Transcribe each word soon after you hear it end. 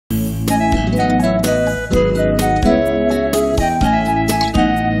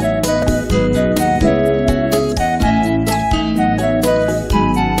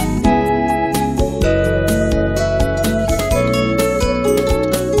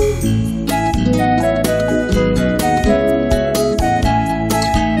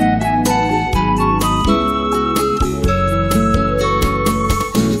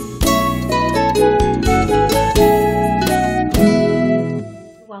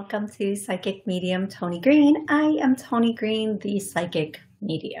Welcome to Psychic Medium Toni Green. I am Toni Green, the Psychic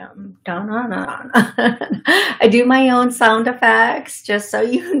Medium. I do my own sound effects, just so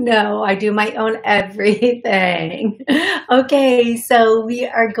you know. I do my own everything. Okay, so we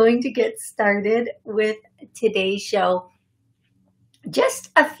are going to get started with today's show. Just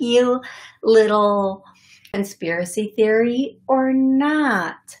a few little conspiracy theory or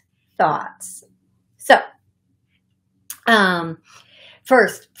not thoughts. So,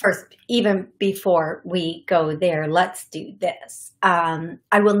 First, even before we go there, let's do this.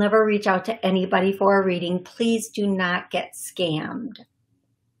 I will never reach out to anybody for a reading. Please do not get scammed.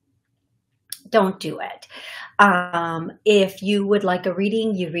 Don't do it. If you would like a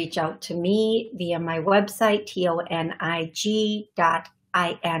reading, you reach out to me via my website,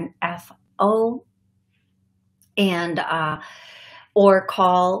 tonig.info, and or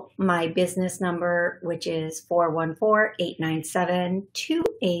call my business number, which is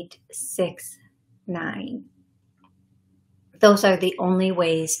 414-897-2869. Those are the only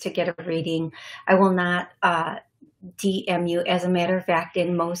ways to get a reading. I will not DM you. As a matter of fact,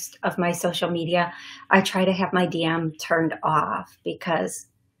 in most of my social media, I try to have my DM turned off because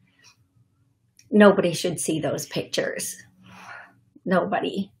nobody should see those pictures.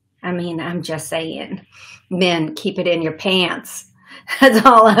 Nobody. I mean, I'm just saying, men, keep it in your pants. That's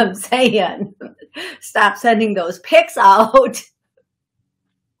all I'm saying. Stop sending those pics out.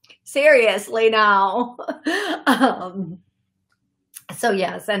 Seriously now. So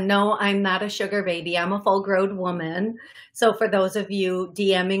yes, and no, I'm not a sugar baby. I'm a full-grown woman. So for those of you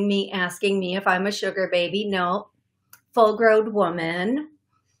DMing me, asking me if I'm a sugar baby, no, full-grown woman.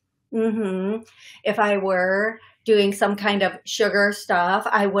 If I were doing some kind of sugar stuff,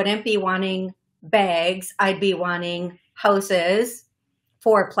 I wouldn't be wanting bags. I'd be wanting houses,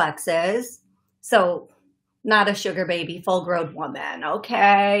 fourplexes. So not a sugar baby, full-grown woman.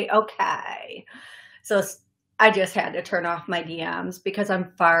 Okay. So I just had to turn off my DMs because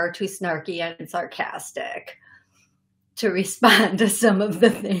I'm far too snarky and sarcastic to respond to some of the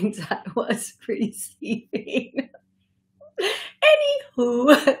things I was receiving.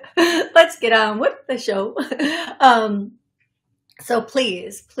 Anywho, let's get on with the show. So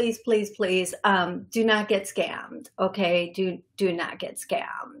please, do not get scammed. Okay, do not get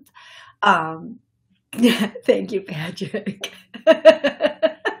scammed. Thank you, Patrick.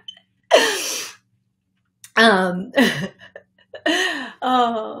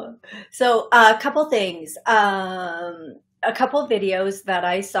 So a couple things. A couple videos that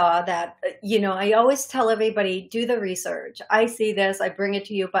I saw that, I always tell everybody, do the research. I see this, I bring it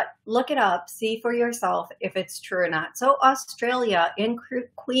to you, but look it up, see for yourself if it's true or not. So Australia, in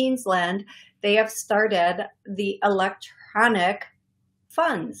Queensland, they have started the electronic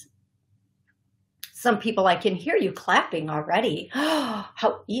funds. Some people, I can hear you clapping already.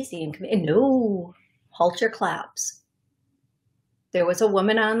 How easy and no, halt your claps. There was a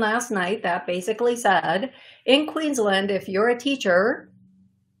woman on last night that basically said, in Queensland, if you're a teacher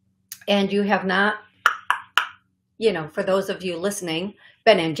and you have not, for those of you listening,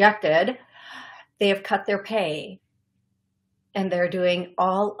 been injected, they have cut their pay. And they're doing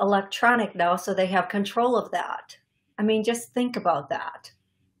all electronic now, so they have control of that. I mean, just think about that.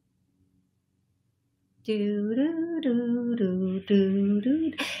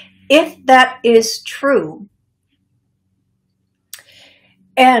 If that is true,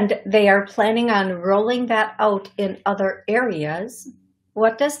 and they are planning on rolling that out in other areas,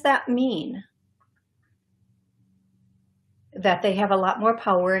 what does that mean? That they have a lot more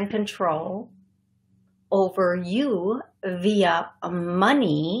power and control over you via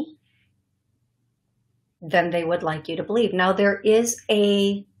money than they would like you to believe. Now, there is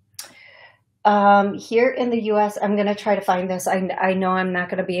a, here in the US, I'm going to try to find this. I know I'm not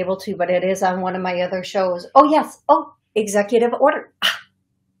going to be able to, but it is on one of my other shows. Oh, yes. Oh, executive order.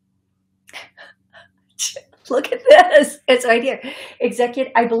 Look at this. It's right here.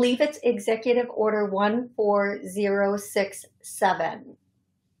 I believe it's Executive Order 14067.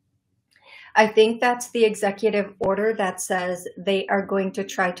 I think that's the executive order that says they are going to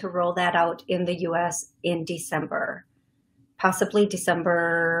try to roll that out in the US in December. Possibly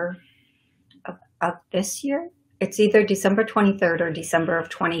December of this year. It's either December 23rd or December of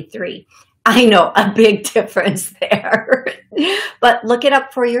 23. I know, a big difference there. But look it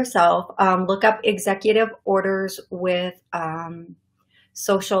up for yourself. Look up executive orders with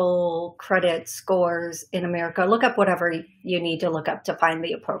social credit scores in America. Look up whatever you need to look up to find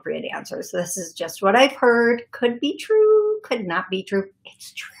the appropriate answers. So this is just what I've heard. Could be true, could not be true.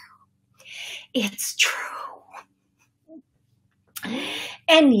 It's true. It's true.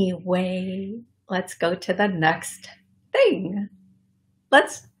 Anyway, let's go to the next thing.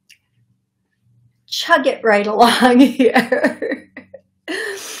 Let's chug it right along here.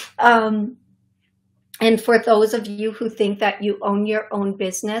 And for those of you who think that you own your own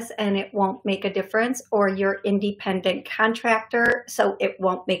business and it won't make a difference, or you're independent contractor, so it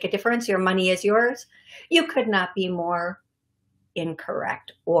won't make a difference, your money is yours, you could not be more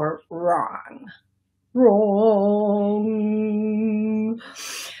incorrect or wrong.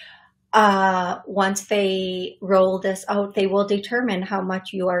 Once they roll this out, they will determine how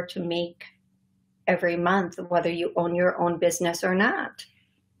much you are to make every month, whether you own your own business or not.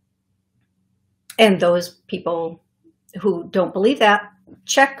 And those people who don't believe that,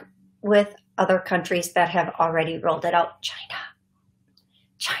 check with other countries that have already rolled it out. China.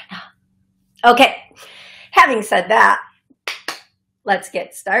 Okay, having said that, let's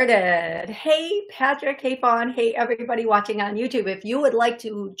get started. Hey, Patrick. Hey, Fawn. Hey, everybody watching on YouTube. If you would like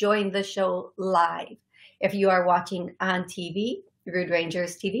to join the show live, if you are watching on TV, Rude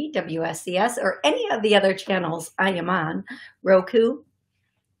Rangers TV, WSCS, or any of the other channels I am on, Roku,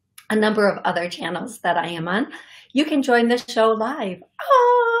 a number of other channels that I am on, you can join the show live.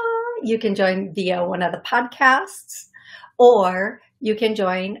 You can join via one of the podcasts, or you can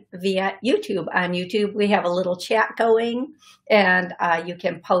join via YouTube. On YouTube, we have a little chat going, and you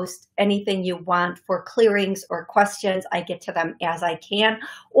can post anything you want for clearings or questions. I get to them as I can,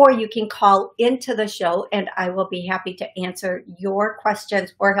 or you can call into the show, and I will be happy to answer your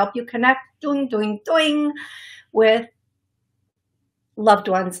questions or help you connect with loved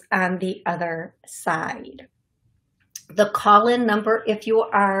ones on the other side. The call-in number, if you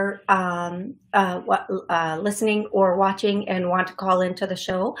are listening or watching and want to call into the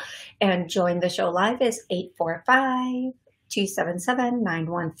show and join the show live, is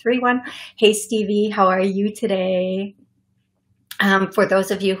 845-277-9131. Hey, Stevie, how are you today? For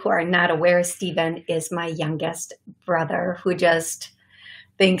those of you who are not aware, Steven is my youngest brother who just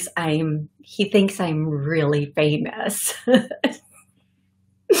thinks I'm really famous.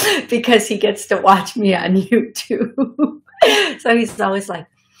 Because he gets to watch me on YouTube. So he's always like,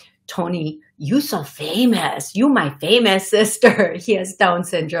 Toni, you so famous. You my famous sister. He has Down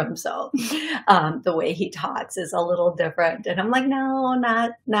syndrome, so the way he talks is a little different. And I'm like, no,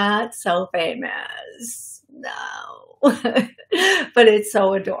 not so famous. No. But it's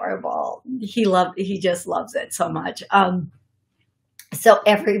so adorable. He just loves it so much. So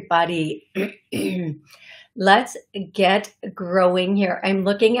everybody, let's get growing here. I'm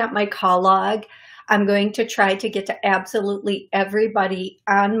looking at my call log. I'm going to try to get to absolutely everybody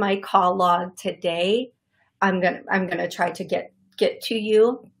on my call log today. I'm gonna try to get to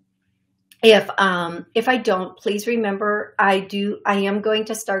you. If I don't, please remember I am going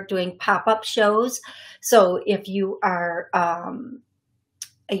to start doing pop-up shows. So if you are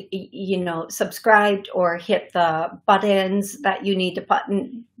subscribed or hit the buttons that you need to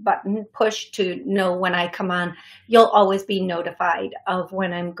button push to know when I come on, you'll always be notified of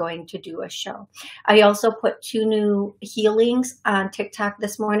when I'm going to do a show. I also put 2 new healings on TikTok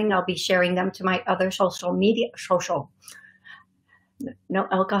this morning. I'll be sharing them to my other social no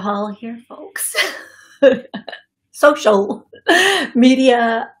alcohol here, folks. Social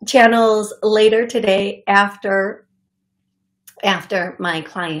media channels later today after my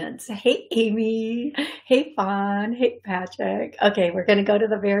clients. Hey, Amy. Hey, Fawn. Hey, Patrick. Okay, we're going to go to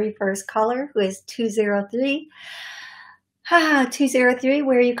the very first caller, who is 203. 203,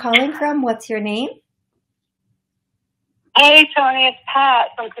 where are you calling from? What's your name? Hey, Toni, it's Pat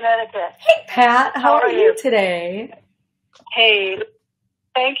from Connecticut. Hey, Pat. How are you today? Hey,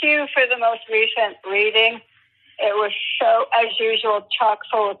 thank you for the most recent reading. It was so, as usual, chock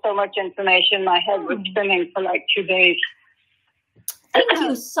full of so much information. My head was spinning for like 2 days. Thank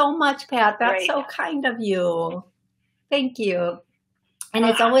you so much, Pat. That's Great. so kind of you. Thank you. And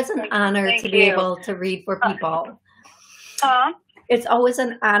it's always an honor to be able to read for people. It's always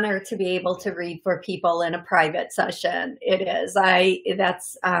an honor to be able to read for people in a private session. It is.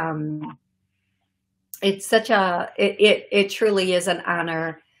 It's such it truly is an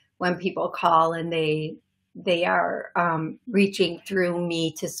honor when people call and they are reaching through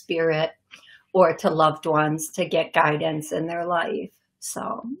me to spirit or to loved ones to get guidance in their life.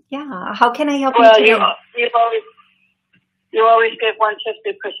 So yeah, how can I help you today? You always give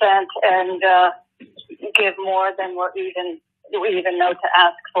 150% and give more than what we even know to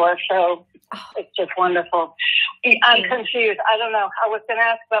ask for. So it's just wonderful. I'm confused. I don't know. I was going to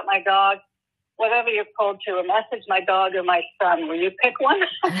ask about my dog. Whatever you're called to, a message, my dog or my son. Will you pick one?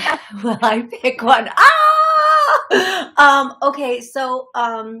 Will I pick one? Okay. So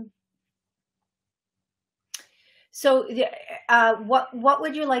what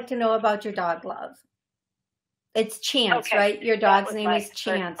would you like to know about your dog, love? It's Chance, Okay. right? Your That dog's was name my is first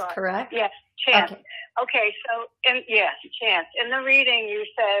Chance, thought. correct? Yes, Chance. Okay. Okay, so yes, Chance. In the reading, you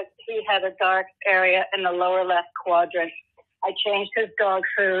said he had a dark area in the lower left quadrant. I changed his dog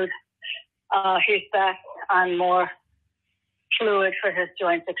food. He's back on more fluid for his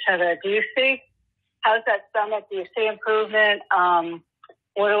joints, etc. Do you see? How's that stomach? Do you see improvement?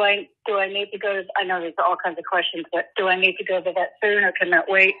 What do I need to go to? I know there's all kinds of questions, but do I need to go to that soon, or can that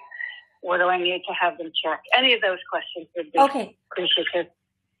wait? What do I need to have them check? Any of those questions would be appreciative.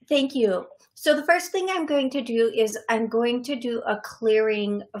 Thank you. So the first thing I'm going to do is I'm going to do a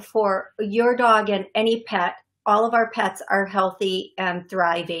clearing for your dog and any pet. All of our pets are healthy and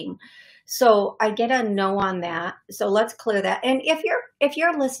thriving. So I get a no on that. So let's clear that. And if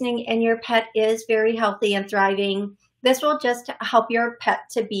you're listening and your pet is very healthy and thriving, this will just help your pet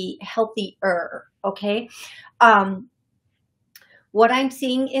to be healthier. Okay. What I'm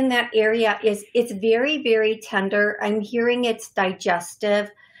seeing in that area is it's very, very tender. I'm hearing it's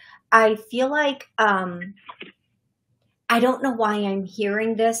digestive. I feel like I don't know why I'm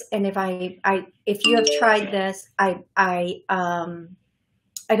hearing this, and if you have tried this, I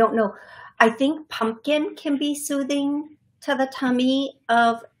don't know. I think pumpkin can be soothing to the tummy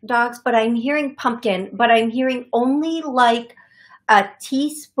of dogs, but I'm hearing pumpkin, but I'm hearing only like a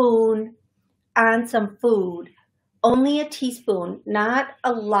teaspoon on some food. Only a teaspoon, not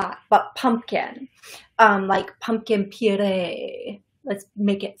a lot, but pumpkin, like pumpkin puree. Let's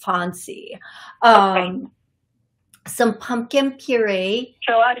make it fancy. Some pumpkin puree.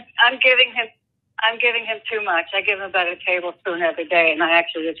 So I'm giving him too much. I give him about a tablespoon every day, and I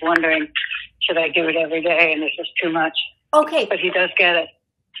actually was wondering, should I do it every day? And it's just too much. Okay, but he does get it.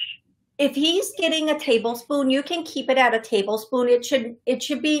 If he's getting a tablespoon, you can keep it at a tablespoon. It should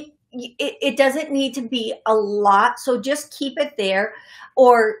be. It doesn't need to be a lot, so just keep it there.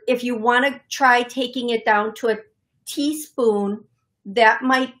 Or if you want to try taking it down to a teaspoon, that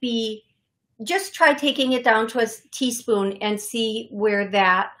might be, just try taking it down to a teaspoon and see where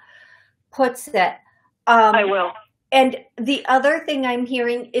that puts it. I will. And the other thing I'm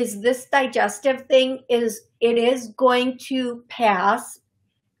hearing is this digestive thing it is going to pass,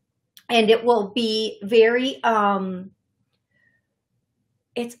 and it will be very,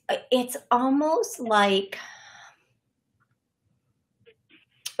 it's almost like,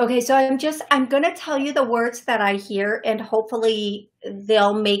 okay, so I'm going to tell you the words that I hear, and hopefully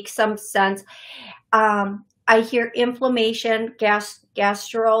they'll make some sense. I hear inflammation,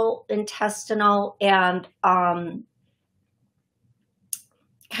 gastrointestinal, and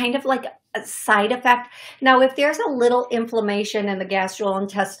kind of like a side effect. Now, if there's a little inflammation in the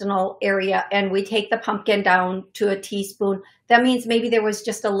gastrointestinal area and we take the pumpkin down to a teaspoon, that means maybe there was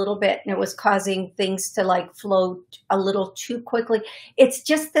just a little bit and it was causing things to like flow a little too quickly. It's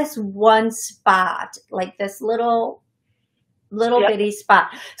just this one spot, like this little bitty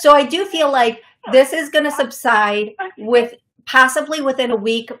spot. So I do feel like this is going to subside with possibly within a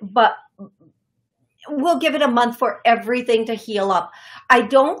week, but we'll give it a month for everything to heal up. I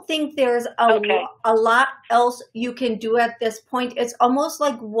don't think there's a lot else you can do at this point. It's almost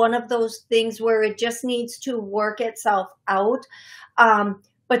like one of those things where it just needs to work itself out.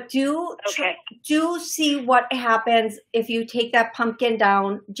 But do see what happens if you take that pumpkin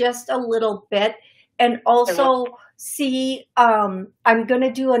down just a little bit. And also see, I'm going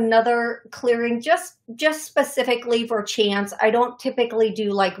to do another clearing just specifically for Chance. I don't typically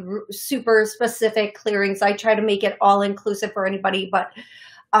do like super specific clearings. I try to make it all inclusive for anybody, but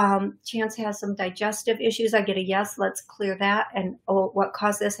Chance has some digestive issues. I get a yes, let's clear that. And what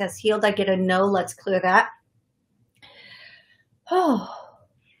caused this has healed. I get a no, let's clear that. Oh,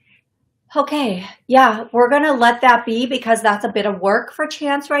 okay. Yeah, we're going to let that be because that's a bit of work for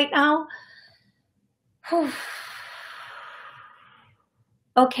Chance right now.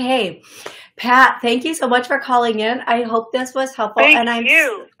 Okay, Pat, thank you so much for calling in. I hope this was helpful.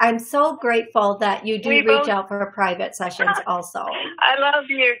 I'm so grateful that you do reach out for private sessions also. I love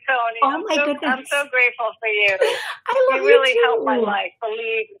you, Toni. Oh my goodness. I'm so grateful for you. I love you really too. helped my life.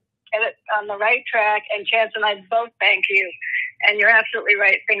 Believe, get it on the right track. And Chance and I both thank you. And you're absolutely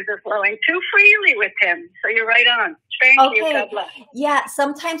right. Things are flowing too freely with him. So you're right on. Thank you. God bless. Yeah,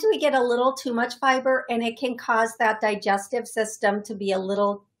 sometimes we get a little too much fiber and it can cause that digestive system to be a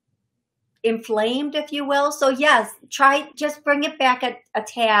little inflamed, if you will. So yes, just bring it back a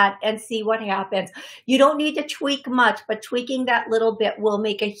tad and see what happens. You don't need to tweak much, but tweaking that little bit will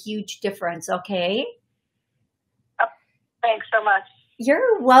make a huge difference. Okay. Oh, thanks so much.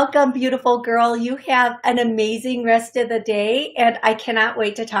 You're welcome, beautiful girl. You have an amazing rest of the day, and I cannot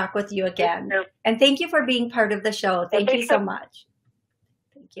wait to talk with you again. And thank you for being part of the show. Thank you so much.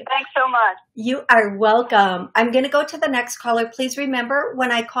 Thank you. Thank you. Thanks so much. You are welcome. I'm going to go to the next caller. Please remember,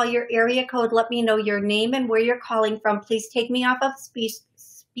 when I call your area code, let me know your name and where you're calling from. Please take me off of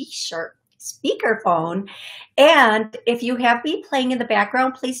speakerphone. And if you have me playing in the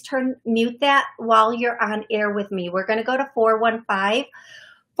background, please mute that while you're on air with me. We're going to go to 415.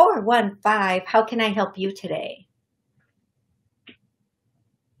 415, how can I help you today?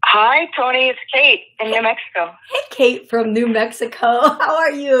 Hi, Toni. It's Kate in New Mexico. Hey, Kate from New Mexico. How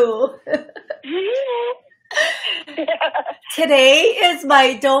are you? Today is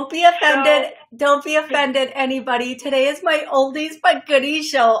my, don't be offended, anybody. Today is my oldies but goodies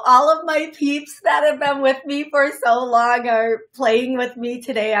show. All of my peeps that have been with me for so long are playing with me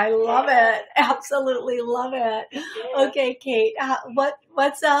today. I love it. Absolutely love it. Okay, Kate,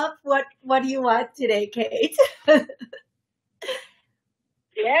 what's up? What do you want today, Kate?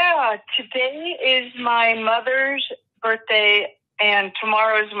 Yeah, today is my mother's birthday and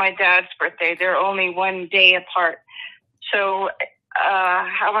tomorrow is my dad's birthday. They're only one day apart. So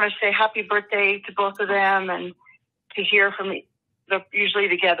I want to say happy birthday to both of them and to hear from they're usually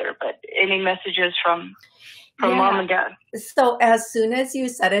together, but any messages from Mom and Dad. So as soon as you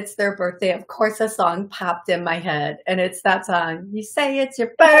said it's their birthday, of course a song popped in my head, and it's that song. You say it's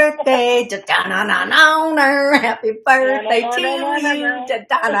your birthday, da-da-na-na-na, happy birthday to you,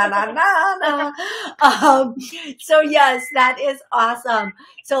 da-da-na-na-na. So yes, that is awesome.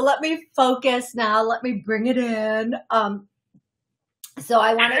 So let me focus now. Let me bring it in. So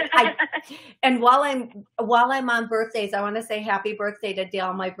and while I'm on birthdays, I want to say happy birthday to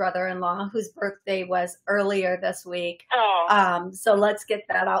Dale, my brother-in-law, whose birthday was earlier this week. Oh. So let's get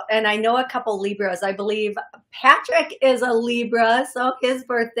that out. And I know a couple Libras. I believe Patrick is a Libra, so his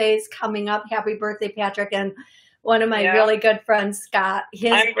birthday's coming up. Happy birthday, Patrick. And one of my really good friends, Scott.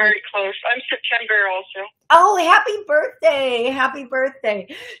 I'm very close. I'm September also. Oh, happy birthday. Happy birthday.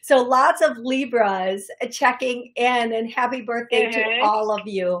 So lots of Libras checking in, and happy birthday to all of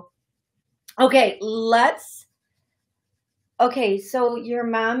you. Okay, so your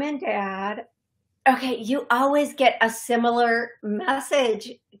mom and dad, you always get a similar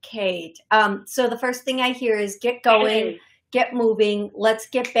message, Kate. So the first thing I hear is get going. Get moving. Let's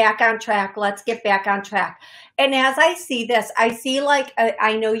get back on track. Let's get back on track. And as I see this, I see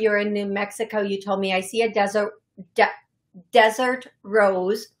I know you're in New Mexico. You told me I see a desert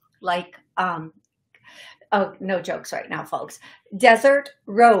rose, oh, no jokes right now, folks. Desert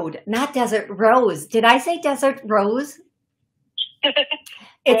road, not desert rose. Did I say desert rose? It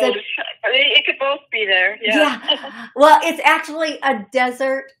could both be there. Yeah. Well, it's actually a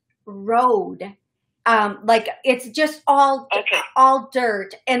desert road. It's just all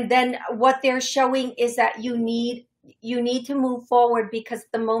dirt. And then what they're showing is that you need to move forward, because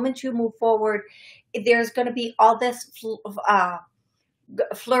the moment you move forward, there's going to be all this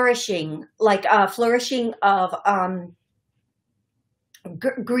flourishing, flourishing of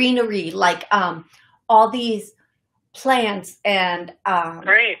greenery, all these plants and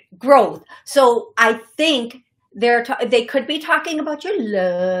growth. So I think they could be talking about your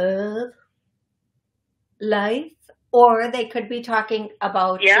love life, or they could be talking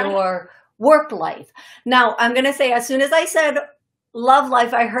about your work life. Now, I'm going to say, as soon as I said love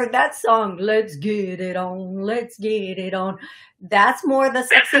life, I heard that song, let's get it on, let's get it on. That's more the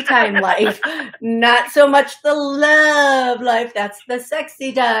sexy time life, not so much the love life. That's the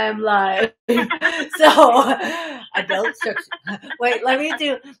sexy time life. So, adult sexy. Wait, let me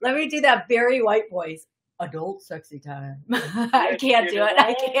do that Barry White voice. Adult sexy time. I can't do it.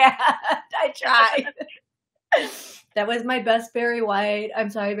 I can't. I tried. That was my best Barry White. I'm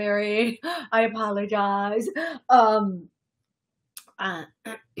sorry, Barry. I apologize.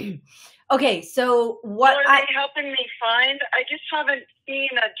 Okay, so what are they helping me find? I just haven't seen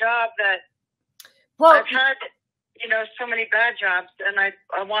a job that I've had, so many bad jobs, and I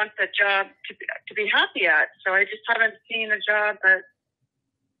want the job to be happy at. So I just haven't seen a job that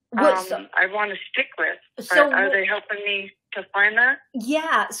I want to stick with. So are they helping me to find that?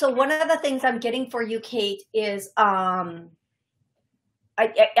 Yeah. So one of the things I'm getting for you, Kate, is I'm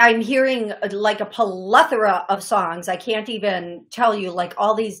hearing like a plethora of songs. I can't even tell you,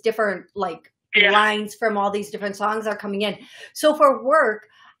 all these different lines from all these different songs are coming in. So for work,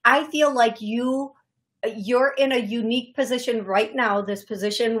 I feel like you're in a unique position right now. This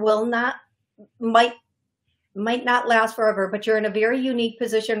position might not last forever, but you're in a very unique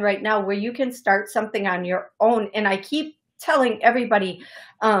position right now where you can start something on your own. And I keep telling everybody,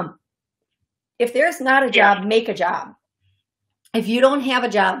 if there's not a job, make a job. If you don't have a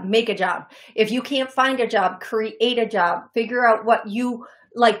job, make a job. If you can't find a job, create a job. Figure out what you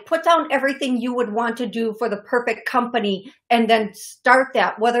like put down everything you would want to do for the perfect company and then start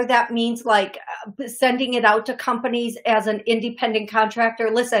that, whether that means like sending it out to companies as an independent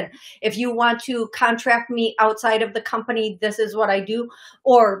contractor. Listen, if you want to contract me outside of the company, this is what I do.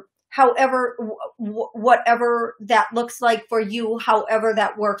 Or however, whatever that looks like for you, however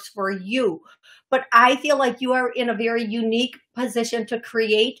that works for you. But I feel like you are in a very unique position to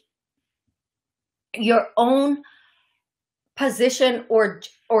create your own position or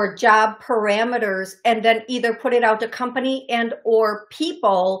job parameters, and then either put it out to company and or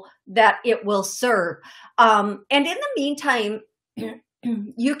people that it will serve. And in the meantime,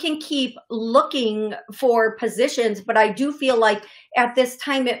 you can keep looking for positions, but I do feel like at this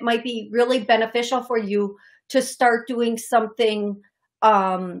time it might be really beneficial for you to start doing something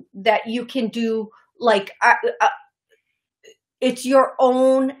that you can do, like it's your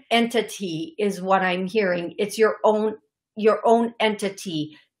own entity is what I'm hearing. It's your own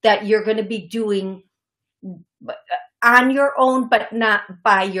entity that you're going to be doing on your own, but not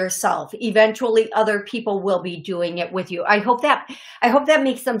by yourself. Eventually other people will be doing it with you. I hope that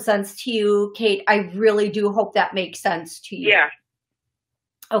makes some sense to you, Kate. I really do hope that makes sense to you. Yeah.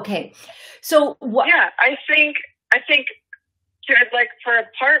 Okay. So what? Yeah, I think like for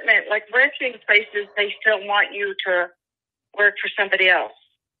apartment, like renting places, they still want you to work for somebody else.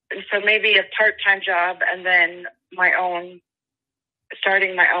 And so maybe a part-time job and then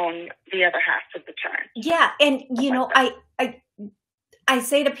starting my own the other half of the time. Yeah. And you know, I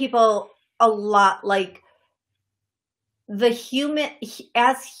say to people a lot, like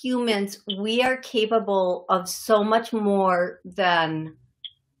as humans, we are capable of so much more than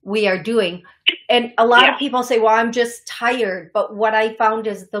we are doing. And a lot of people say, well, I'm just tired. But what I found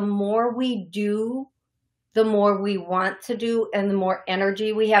is the more we do, the more we want to do, and the more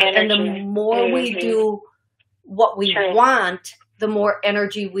energy we have. And the more we do what we want, the more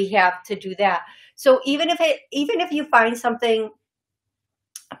energy we have to do that. So even if you find something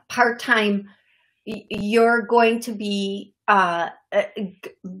part-time, you're going to be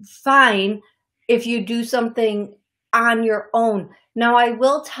fine if you do something on your own. Now, I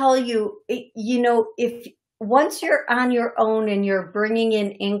will tell you, you know, once you're on your own and you're bringing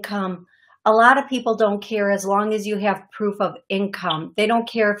in income, a lot of people don't care as long as you have proof of income. They don't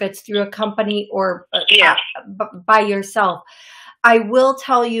care if it's through a company or by yourself. I will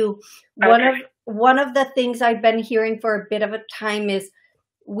tell you, one of the things I've been hearing for a bit of a time is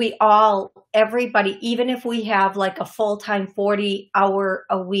everybody, even if we have like a full-time 40-hour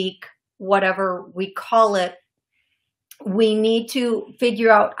a week, whatever we call it, we need to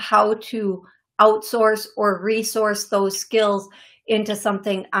figure out how to outsource or resource those skills into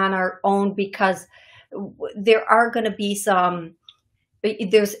something on our own, because there are going to be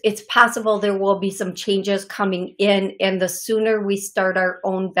it's possible there will be some changes coming in, and the sooner we start our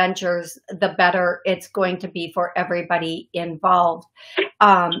own ventures, the better it's going to be for everybody involved.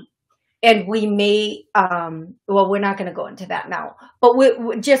 And we may, well, we're not going to go into that now, but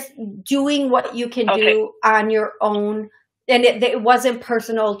we're just doing what you can do on your own. And it wasn't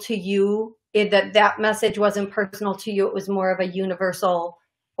personal to you. That message wasn't personal to you. It was more of a universal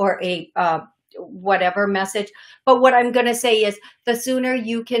or a whatever message. But what I'm going to say is the sooner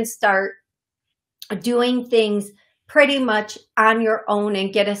you can start doing things pretty much on your own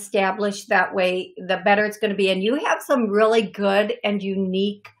and get established that way, the better it's going to be. And you have some really good and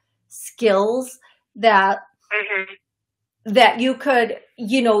unique skills that that you could,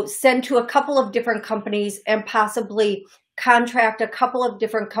 you know, send to a couple of different companies and possibly contract a couple of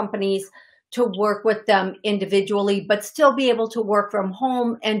different companies to work with them individually, but still be able to work from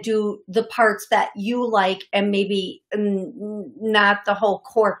home and do the parts that you like, and maybe not the whole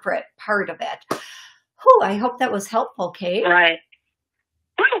corporate part of it. Whew, I hope that was helpful, Kate. Right.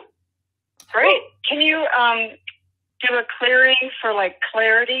 Great. Can you do a clearing for like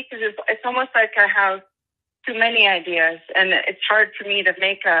clarity? Because it's almost like I have too many ideas, and it's hard for me to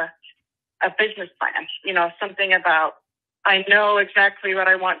make a business plan. You know, something about I know exactly what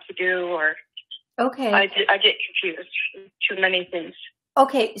I want to do, or I get confused. Too many things.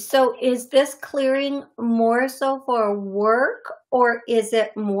 Okay, so is this clearing more so for work, or is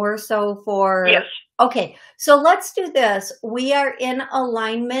it more so for? Yes. Okay, so let's do this. We are in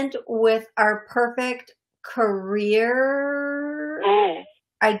alignment with our perfect career.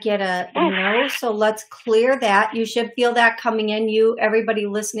 I get a no, so let's clear that. You should feel that coming in. Everybody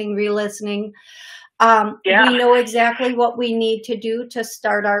listening, re-listening. We know exactly what we need to do to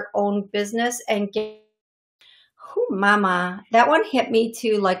start our own business and get. Mama, that one hit me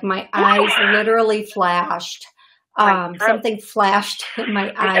too. Like my eyes literally flashed. Something flashed in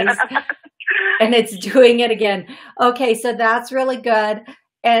my eyes, and it's doing it again. Okay, so that's really good.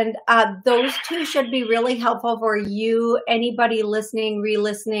 And those two should be really helpful for you, anybody listening,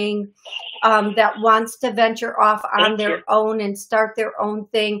 re-listening, that wants to venture off on their own and start their own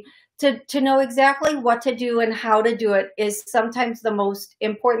thing. To know exactly what to do and how to do it is sometimes the most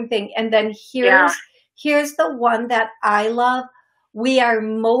important thing. And then here's the one that I love. We are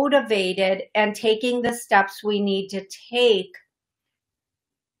motivated and taking the steps we need to take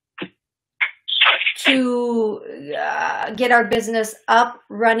to get our business up,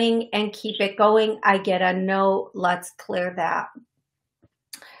 running, and keep it going. I get a no. Let's clear that.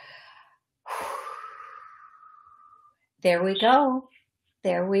 There we go.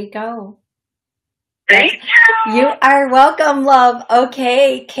 There we go. Thank you. You are welcome, love.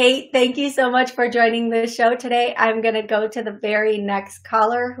 Okay, Kate, thank you so much for joining the show today. I'm going to go to the very next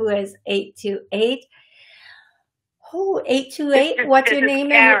caller, who is 828. Oh, 828. What's your name?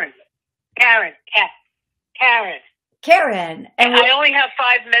 Karen. Karen. And I only have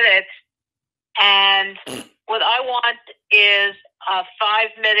 5 minutes, and what I want is a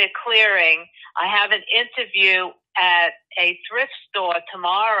 5-minute clearing. I have an interview at a thrift store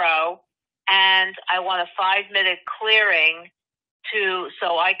tomorrow, and I want a 5-minute clearing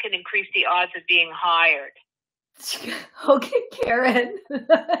so I can increase the odds of being hired. Okay, Karen.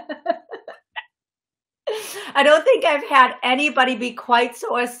 I don't think I've had anybody be quite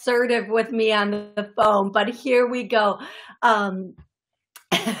so assertive with me on the phone, but here we go. Karen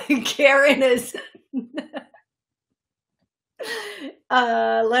is,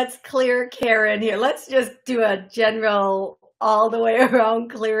 let's clear Karen here. Let's just do a general all the way around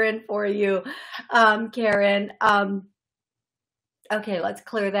clearing for you, Karen. Okay, let's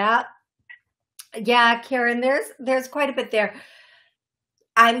clear that. Yeah, Karen, there's quite a bit there.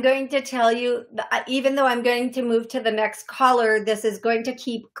 I'm going to tell you, even though I'm going to move to the next caller, this is going to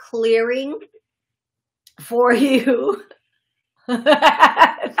keep clearing for you. Thank you,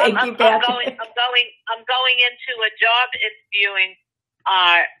 Beth. I'm going into a job interviewing.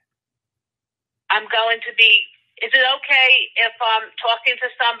 I'm going to be. Is it okay if I'm talking to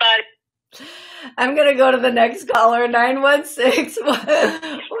somebody? I'm going to go to the next caller, 916.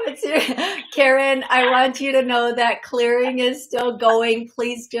 Karen, I want you to know that clearing is still going.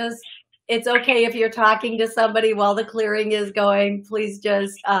 Please it's okay if you're talking to somebody while the clearing is going. Please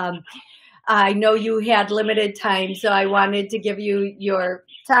just, I know you had limited time, so I wanted to give you your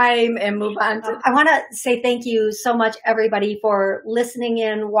time and move on. I want to say thank you so much, everybody, for listening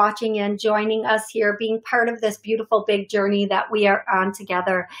in, watching in, joining us here, being part of this beautiful big journey that we are on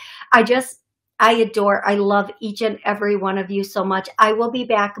together. I love each and every one of you so much. I will be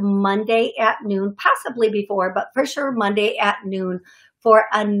back Monday at noon, possibly before, but for sure Monday at noon for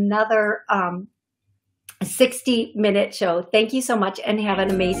another 60-minute show. Thank you so much and have an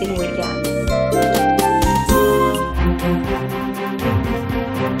amazing weekend.